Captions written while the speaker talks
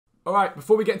Alright,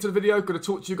 before we get into the video, I'm going to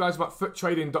talk to you guys about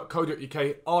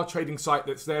foottrading.co.uk, our trading site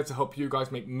that's there to help you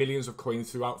guys make millions of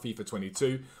coins throughout FIFA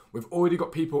 22. We've already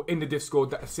got people in the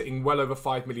Discord that are sitting well over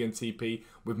 5 million TP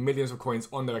with millions of coins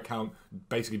on their account,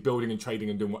 basically building and trading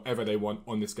and doing whatever they want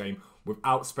on this game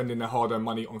without spending their hard-earned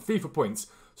money on FIFA points.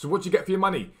 So what do you get for your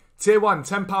money? Tier 1,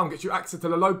 £10 gets you access to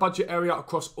the low budget area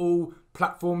across all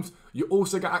platforms. You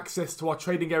also get access to our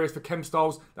trading areas for chem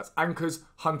styles. That's anchors,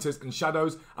 hunters and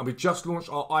shadows. And we've just launched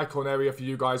our icon area for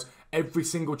you guys. Every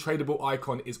single tradable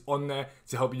icon is on there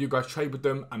to help you guys trade with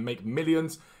them and make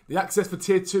millions. The access for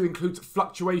tier 2 includes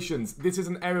fluctuations. This is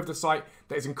an area of the site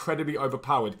that is incredibly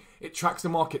overpowered. It tracks the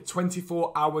market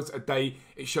 24 hours a day.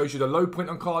 It shows you the low point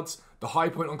on cards, the high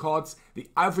point on cards, the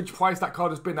average price that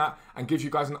card has been at, and gives you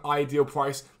guys an ideal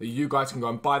price that you guys can go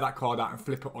and buy that card at and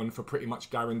flip it on for pretty much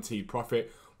guaranteed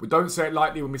profit. We don't say it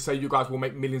lightly when we say you guys will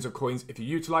make millions of coins if you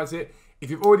utilize it. If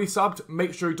you've already subbed,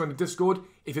 make sure you join the Discord.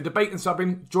 If you're debating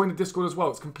subbing, join the Discord as well.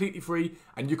 It's completely free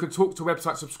and you can talk to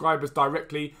website subscribers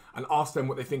directly and ask them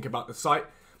what they think about the site.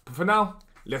 But for now,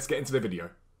 let's get into the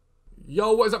video.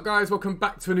 Yo, what is up guys? Welcome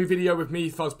back to a new video with me,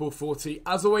 Fuzzball40.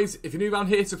 As always, if you're new around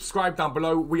here, subscribe down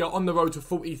below. We are on the road to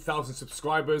 40,000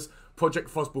 subscribers, Project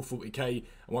Fuzzball40k, and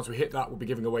once we hit that, we'll be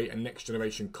giving away a next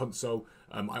generation console.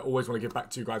 I always want to give back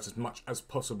to you guys as much as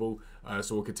possible,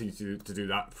 so we'll continue to do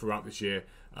that throughout this year.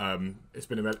 It's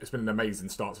been an amazing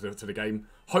start to the game.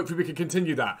 Hopefully we can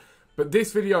continue that. But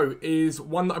this video is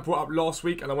one that I brought up last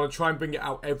week, and I want to try and bring it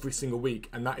out every single week,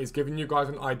 and that is giving you guys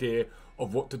an idea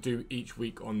of what to do each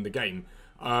week on the game.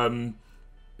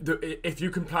 If you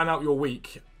can plan out your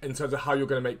week in terms of how you're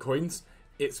going to make coins,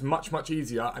 it's much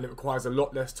easier, and it requires a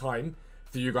lot less time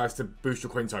for you guys to boost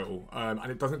your coin total,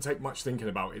 and it doesn't take much thinking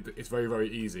about it. It's very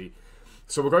easy.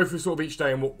 So we'll go through sort of each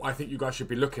day and what I think you guys should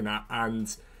be looking at.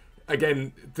 And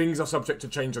again, things are subject to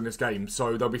change on this game,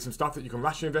 so there'll be some stuff that you can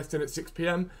rationally invest in at 6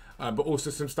 PM, but also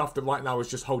some stuff that right now is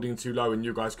just holding too low, and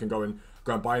you guys can go and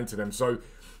buy into them. So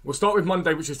we'll start with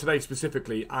Monday, which is today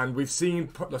specifically, and we've seen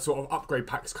the sort of upgrade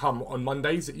packs come on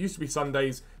Mondays. It used to be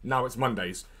Sundays, now it's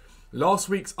Mondays. Last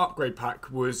week's upgrade pack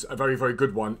was a very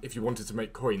good one if you wanted to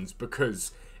make coins,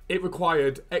 because it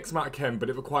required X amount of chem, but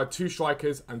it required 2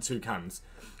 strikers and 2 cams.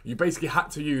 You basically had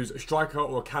to use a striker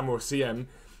or a cam or a CM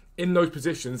in those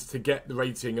positions to get the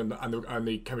rating and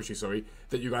the chemistry, sorry,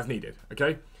 that you guys needed,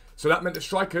 okay? So that meant the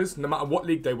strikers, no matter what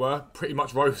league they were, pretty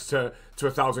much rose to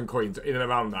 1,000 coins, in and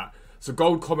around that. So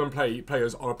gold common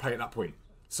players are a play at that point.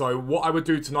 So what I would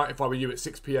do tonight if I were you at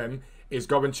 6 PM is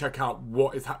go and check out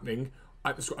what is happening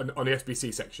on the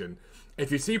SBC section.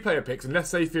 If you see player picks, and let's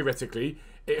say theoretically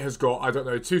it has got, I don't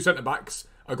know, 2 centre-backs,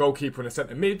 a goalkeeper and a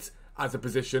centre-mid as a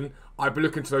position, I'd be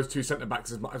looking to those 2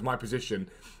 centre-backs as my position.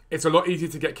 It's a lot easier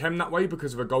to get chem that way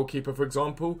because of a goalkeeper, for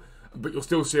example, but you'll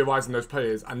still see a rise in those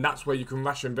players, and that's where you can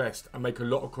rash invest and make a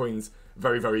lot of coins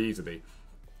very easily.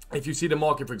 If you see the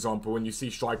market, for example, and you see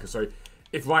strikers, so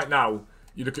if right now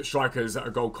you look at strikers that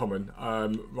are gold common,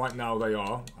 right now they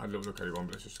are, I had a little look earlier on,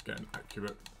 but let's just get an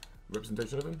accurate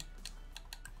representation of them.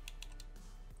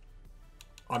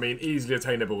 I mean, easily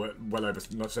attainable at well under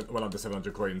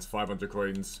 700 coins, 500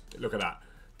 coins. Look at that.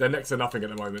 They're next to nothing at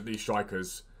the moment, these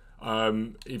strikers.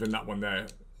 Even that one there,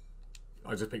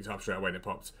 I just picked it up straight away and it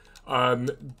popped.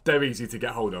 They're easy to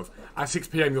get hold of. At 6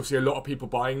 PM, you'll see a lot of people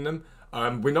buying them.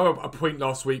 We know a point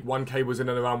last week, 1K was in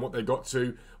and around what they got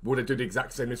to. Will they do the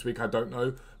exact same this week? I don't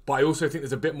know. But I also think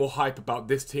there's a bit more hype about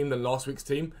this team than last week's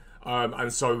team.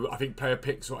 And so I think player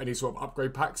picks or any sort of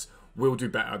upgrade packs will do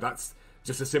better. That's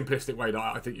just a simplistic way that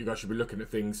I think you guys should be looking at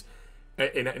things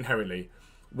inherently.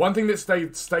 One thing that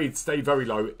stayed very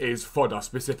low is fodder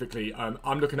specifically.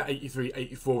 I'm looking at 83,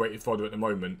 84 rated fodder at the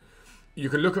moment. You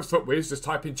can look at FootWiz, just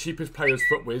type in cheapest players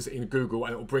FootWiz in Google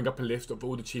and it will bring up a list of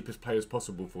all the cheapest players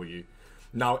possible for you.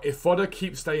 Now, if fodder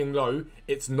keeps staying low,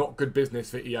 it's not good business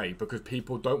for EA because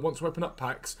people don't want to open up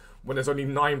packs when there's only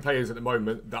 9 players at the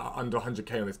moment that are under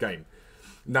 100k on this game.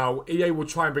 Now, EA will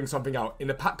try and bring something out. In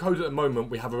the pack code at the moment,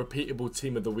 we have a repeatable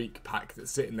Team of the Week pack that's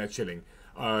sitting there chilling.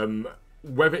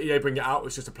 Whether EA bring it out,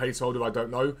 it's just a placeholder, I don't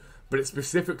know. But it's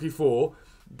specifically for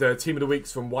the Team of the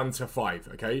Weeks from 1 to 5,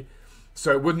 okay?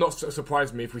 So it would not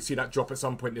surprise me if we see that drop at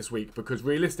some point this week, because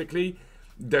realistically,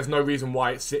 there's no reason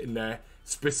why it's sitting there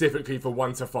specifically for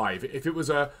 1 to 5. If it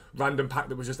was a random pack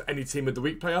that was just any Team of the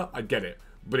Week player, I'd get it.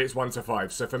 But it's 1 to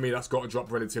 5, so for me, that's got to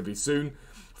drop relatively soon.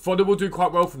 Fodder will do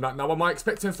quite well from that. Now, am I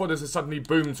expecting fodder to suddenly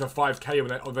boom to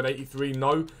 5k of an 83?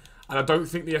 No. And I don't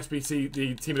think the SBC,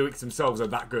 the Team of the Weeks themselves are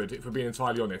that good, if we're being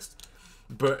entirely honest.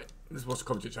 But, let's watch the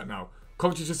commentary chat now.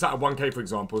 Coventry just sat at 1k, for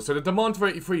example. So the demand for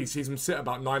 83 sees them sit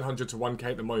about 900 to 1k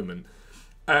at the moment.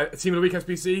 Team of the Week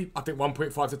SBC, I think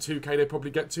 1.5 to 2k they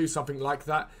probably get to, something like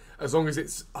that. As long as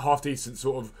it's half decent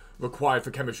sort of required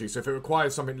for chemistry. So if it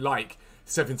requires something like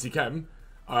 70 chem,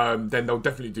 then they'll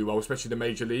definitely do well, especially the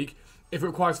Major League. If it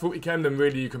requires 40 chem, then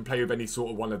really you can play with any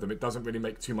sort of one of them. It doesn't really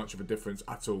make too much of a difference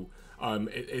at all.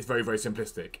 It's very, very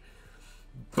simplistic.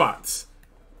 But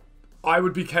I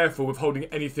would be careful with holding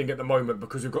anything at the moment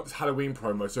because we've got this Halloween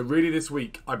promo. So really this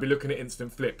week, I'd be looking at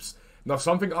instant flips. Now,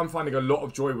 something I'm finding a lot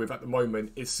of joy with at the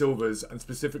moment is silvers, and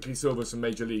specifically silvers from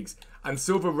Major Leagues. And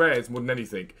silver rares more than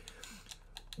anything.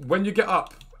 When you get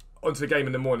up onto the game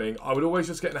in the morning, I would always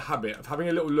just get in the habit of having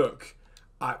a little look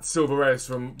at silver rares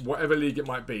from whatever league it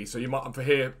might be. So you might, for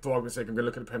argument's sake, I'm going to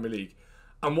look at the Premier League.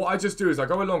 And what I just do is I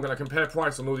go along and I compare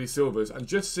price on all these silvers and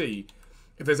just see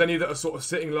if there's any that are sort of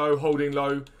sitting low, holding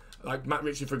low. Like Matt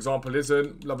Ritchie, for example,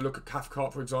 isn't. Love a look at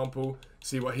Cathcart, for example.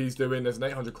 See what he's doing. There's an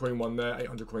 800 coin one there,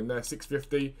 800 coin there,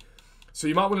 650. So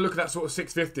you might want to look at that sort of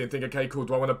 650 and think, okay, cool,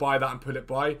 do I want to buy that and put it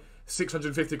by?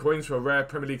 650 coins for a rare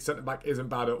Premier League centre-back isn't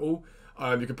bad at all.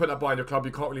 You can put that by in your club.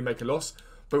 You can't really make a loss.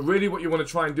 But really what you want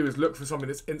to try and do is look for something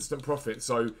that's instant profit.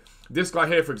 So this guy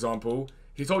here, for example,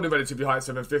 he's holding relatively high at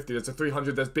 750. There's a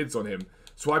 300, there's bids on him.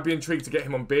 So I'd be intrigued to get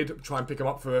him on bid, try and pick him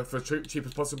up for cheap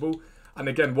as possible. And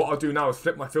again, what I'll do now is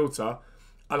flip my filter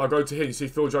and I'll go to here. You see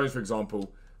Phil Jones, for example,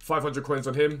 500 coins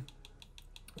on him.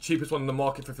 Cheapest one in the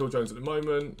market for Phil Jones at the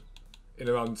moment, in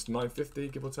around 950,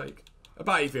 give or take.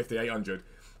 About 850, 800.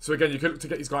 So again, you could look to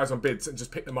get these guys on bids and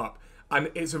just pick them up.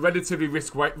 And it's a relatively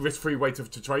risk-free way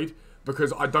to trade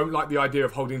because I don't like the idea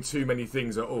of holding too many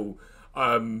things at all.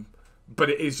 But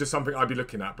it is just something I'd be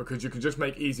looking at because you can just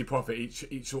make easy profit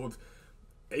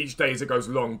each day as it goes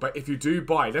along. But if you do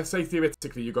buy, let's say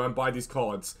theoretically you go and buy these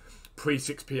cards pre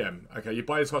 6 p.m. Okay, you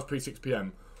buy these cards pre 6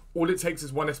 p.m. All it takes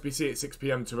is one SBC at 6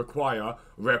 p.m. to acquire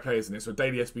rare players in it. So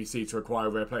daily SBC to acquire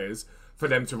rare players for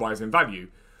them to rise in value.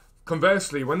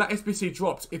 Conversely, when that SBC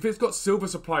drops, if it's got silver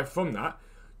supply from that,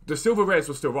 the silver rares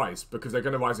will still rise because they're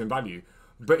going to rise in value.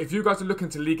 But if you guys are looking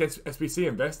to League SBC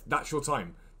invest, that's your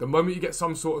time. The moment you get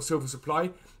some sort of silver supply,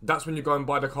 that's when you go and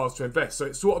buy the cards to invest. So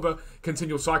it's sort of a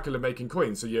continual cycle of making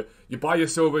coins. So you buy your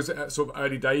silvers at sort of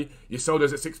early day, you sell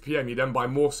those at 6 p.m, you then buy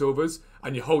more silvers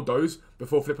and you hold those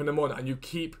before flipping them on and you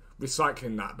keep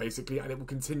recycling that basically and it will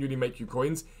continually make you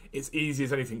coins. It's easy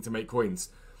as anything to make coins.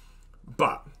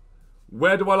 But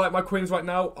where do I like my coins right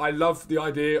now? I love the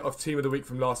idea of Team of the Week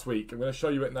from last week. I'm going to show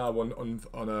you it now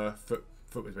on a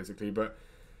footwiz basically, but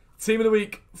Team of the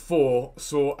Week 4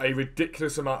 saw a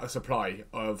ridiculous amount of supply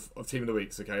of Team of the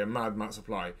Weeks, okay, a mad amount of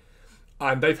supply.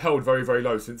 And they've held very, very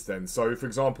low since then. So, for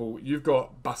example, you've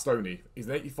got Bastoni. He's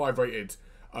an 85 rated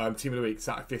Team of the Week,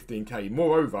 sat at 15k.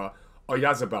 Moreover,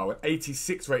 Oyazabal, an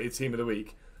 86 rated Team of the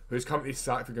Week, who's currently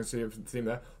sat, if you can see the team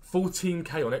there,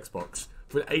 14k on Xbox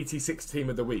for an 86 Team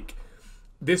of the Week.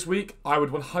 This week, I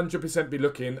would 100% be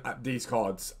looking at these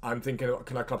cards and thinking,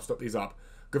 can I club stop these up?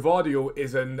 Gavardiol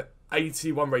is an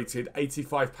 81 rated,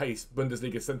 85 pace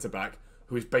Bundesliga centre-back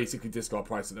who is basically discard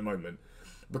price at the moment.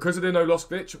 Because of the no loss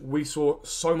glitch, we saw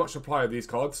so much supply of these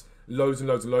cards, loads and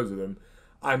loads and loads of them.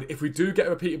 And if we do get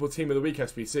a repeatable Team of the Week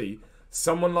SBC,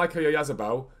 someone like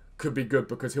Oyazabal could be good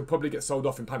because he'll probably get sold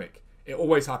off in panic. It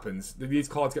always happens. These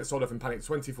cards get sold off in panic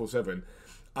 24/7.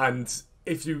 And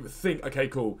if you think, okay,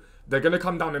 cool, they're going to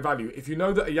come down in value. If you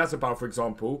know that Oyazabal, for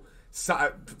example, sat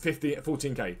at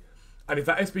 14k, and if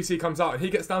that SBC comes out and he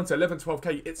gets down to 11,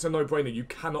 12k, it's a no-brainer. You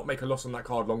cannot make a loss on that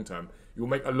card long term. You'll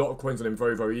make a lot of coins on him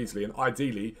very, very easily. And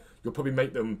ideally, you'll probably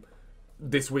make them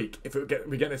this week. If we get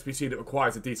an SBC that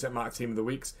requires a decent amount of Team of the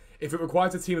Weeks. If it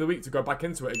requires a Team of the Week to go back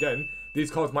into it again,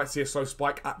 these cards might see a slow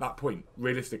spike at that point,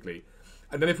 realistically.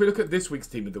 And then if we look at this week's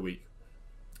Team of the Week,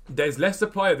 there's less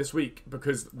supply this week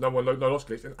because no loss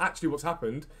glitch. And actually what's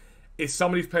happened is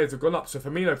some of these players have gone up. So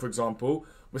Firmino, for example,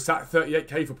 was sat at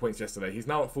 38k for points yesterday. He's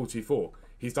now at 44.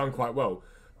 He's done quite well.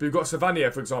 But you've got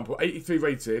Savania, for example, 83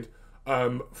 rated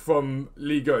from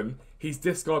Ligue 1. He's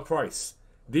discard price.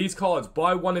 These cards,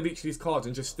 buy one of each of these cards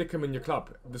and just stick them in your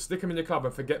club. Just stick them in your club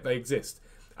and forget they exist.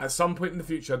 At some point in the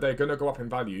future, they're going to go up in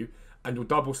value and you'll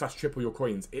double/triple your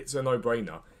coins. It's a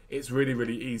no-brainer. It's really,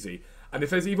 really easy. And if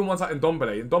there's even ones like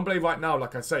Ndombele, Ndombele right now,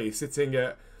 like I say, is sitting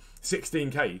at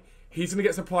 16k. He's going to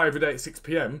get supply every day at 6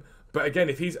 p.m. But again,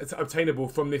 if he's obtainable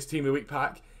from this Team of the Week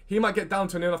pack, he might get down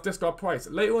to an enough discard price.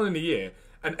 Later on in the year,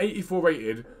 an 84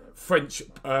 rated French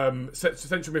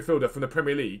central midfielder from the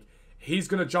Premier League, he's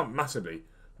going to jump massively.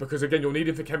 Because again, you'll need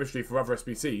him for chemistry for other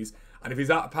SBCs. And if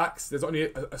he's out of packs, there's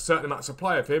only a certain amount of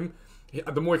supply of him.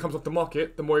 The more he comes off the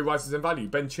market, the more he rises in value.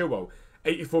 Ben Chilwell,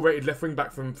 84 rated left wing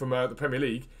back from the Premier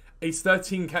League, he's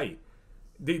 13k.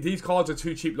 These cards are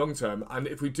too cheap long term. And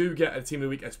if we do get a Team of the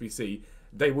Week SBC,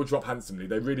 they will drop handsomely.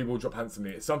 They really will drop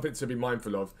handsomely. It's something to be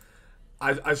mindful of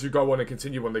as you go on and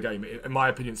continue on the game. In my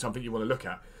opinion, it's something you want to look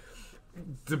at.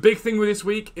 The big thing with this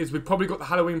week is we've probably got the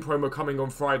Halloween promo coming on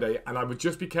Friday, and I would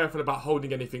just be careful about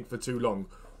holding anything for too long.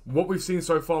 What we've seen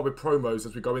so far with promos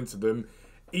as we go into them,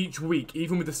 each week,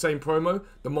 even with the same promo,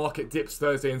 the market dips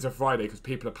Thursday into Friday because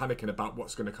people are panicking about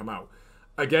what's going to come out.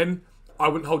 Again, I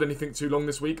wouldn't hold anything too long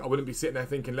this week. I wouldn't be sitting there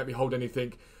thinking, let me hold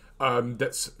anything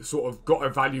that's sort of got a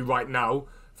value right now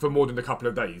for more than a couple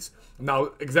of days.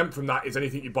 Now, exempt from that is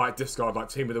anything you buy at discard, like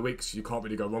Team of the Week, so you can't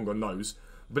really go wrong on those.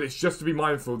 But it's just to be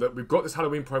mindful that we've got this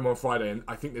Halloween promo on Friday, and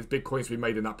I think there's big coins to be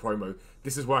made in that promo.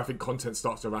 This is where I think content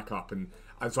starts to rack up, and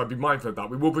so I'd be mindful of that.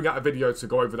 We will bring out a video to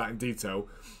go over that in detail,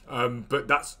 but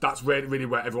that's really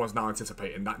where everyone's now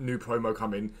anticipating, that new promo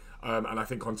coming, and I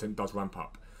think content does ramp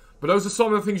up. But those are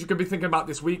some of the things you can be thinking about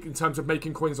this week in terms of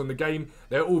making coins on the game.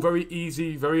 They're all very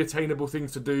easy, very attainable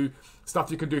things to do, stuff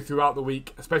you can do throughout the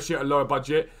week, especially at a lower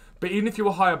budget. But even if you're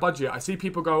a higher budget, I see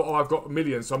people go, oh, I've got $1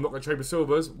 million, so I'm not going to trade with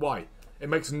silvers. Why? It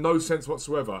makes no sense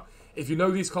whatsoever. If you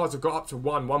know these cards have got up to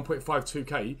 1.5,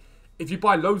 2k, if you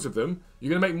buy loads of them,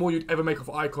 you're going to make more you'd ever make off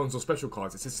icons or special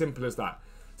cards. It's as simple as that.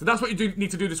 So that's what you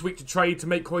need to do this week to trade, to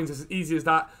make coins. It's as easy as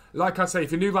that. Like I say,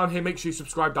 if you're new around here, make sure you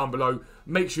subscribe down below.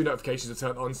 Make sure your notifications are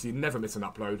turned on so you never miss an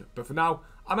upload. But for now,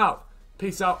 I'm out.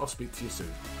 Peace out. I'll speak to you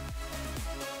soon.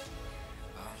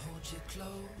 I'll hold you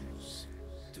close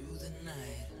through the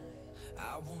night.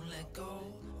 I won't let go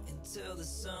until the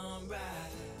sunrise.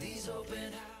 These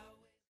open